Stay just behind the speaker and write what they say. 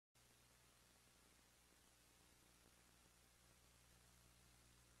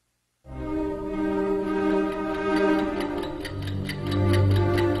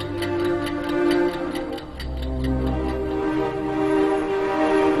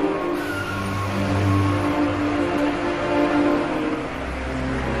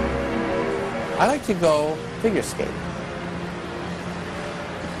I like to go figure skating.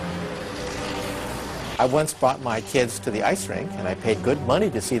 I once brought my kids to the ice rink, and I paid good money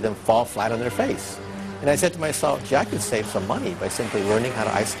to see them fall flat on their face. And I said to myself, gee, I could save some money by simply learning how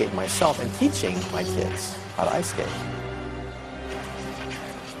to ice skate myself and teaching my kids how to ice skate.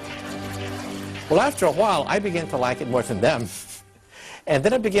 Well, after a while, I began to like it more than them. And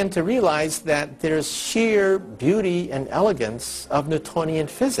then I began to realize that there's sheer beauty and elegance of Newtonian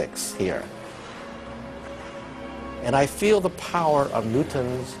physics here. And I feel the power of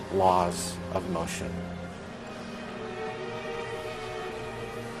Newton's laws of motion.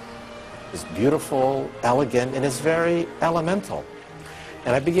 It's beautiful, elegant, and it's very elemental.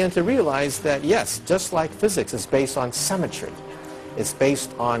 And I began to realize that, yes, just like physics is based on symmetry, it's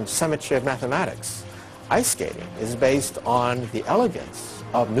based on symmetry of mathematics, ice skating is based on the elegance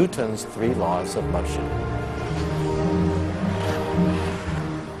of Newton's 3 laws of motion.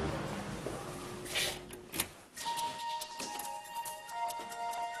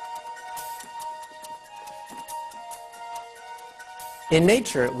 In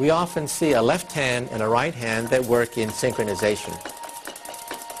nature, we often see a left hand and a right hand that work in synchronization.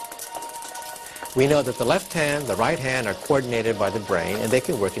 We know that the left hand, the right hand are coordinated by the brain, and they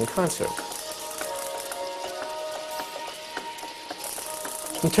can work in concert.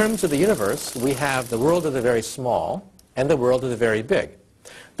 In terms of the universe, we have the world of the very small and the world of the very big.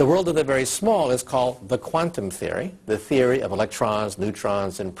 The world of the very small is called the quantum theory, the theory of electrons,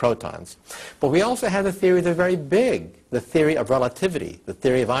 neutrons, and protons. But we also have the theory of the very big, the theory of relativity, the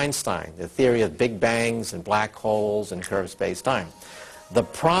theory of Einstein, the theory of big bangs and black holes and curved space-time. The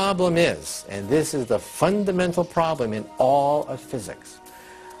problem is, and this is the fundamental problem in all of physics,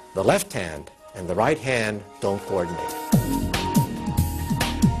 the left hand and the right hand don't coordinate.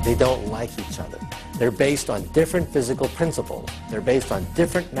 They don't like each other. They're based on different physical principles. They're based on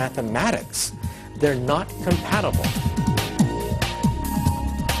different mathematics. They're not compatible.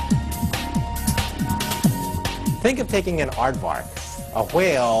 Think of taking an aardvark, a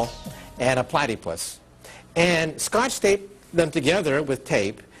whale, and a platypus, and Scotch tape them together with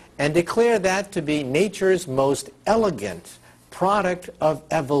tape and declare that to be nature's most elegant product of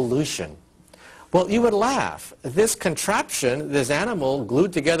evolution. Well, you would laugh. This contraption, this animal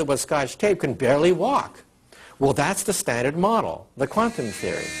glued together with Scotch tape, can barely walk. Well, that's the standard model, the quantum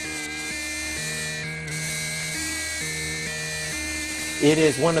theory. It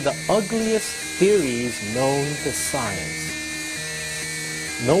is one of the ugliest theories known to science.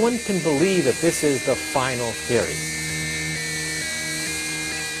 No one can believe that this is the final theory.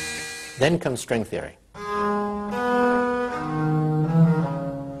 Then comes string theory.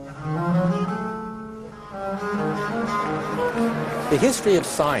 The history of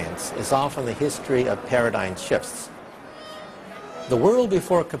science is often the history of paradigm shifts. The world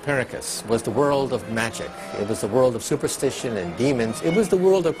before Copernicus was the world of magic. It was the world of superstition and demons. It was the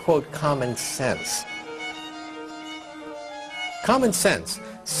world of, quote, common sense. Common sense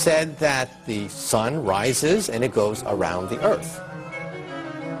said that the sun rises and it goes around the earth.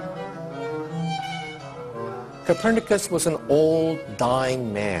 Copernicus was an old,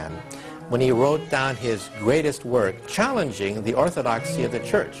 dying man when he wrote down his greatest work, challenging the orthodoxy of the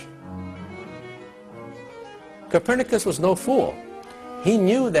church. Copernicus was no fool. He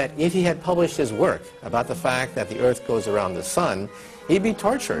knew that if he had published his work about the fact that the earth goes around the sun, he'd be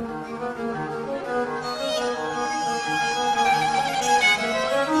tortured.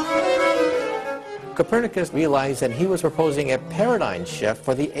 Copernicus realized that he was proposing a paradigm shift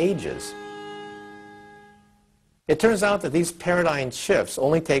for the ages. It turns out that these paradigm shifts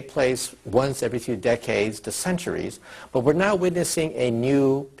only take place once every few decades to centuries, but we're now witnessing a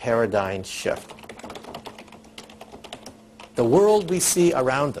new paradigm shift. The world we see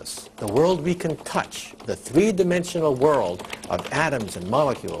around us, the world we can touch, the three-dimensional world of atoms and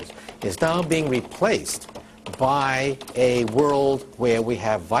molecules, is now being replaced by a world where we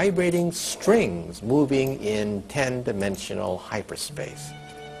have vibrating strings moving in 10-dimensional hyperspace.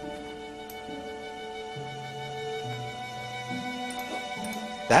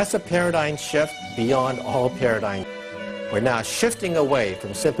 That's a paradigm shift beyond all paradigms. We're now shifting away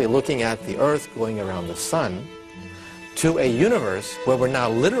from simply looking at the earth going around the sun to a universe where we're now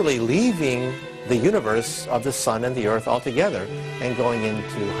literally leaving the universe of the sun and the earth altogether and going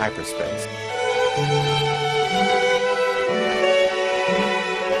into hyperspace.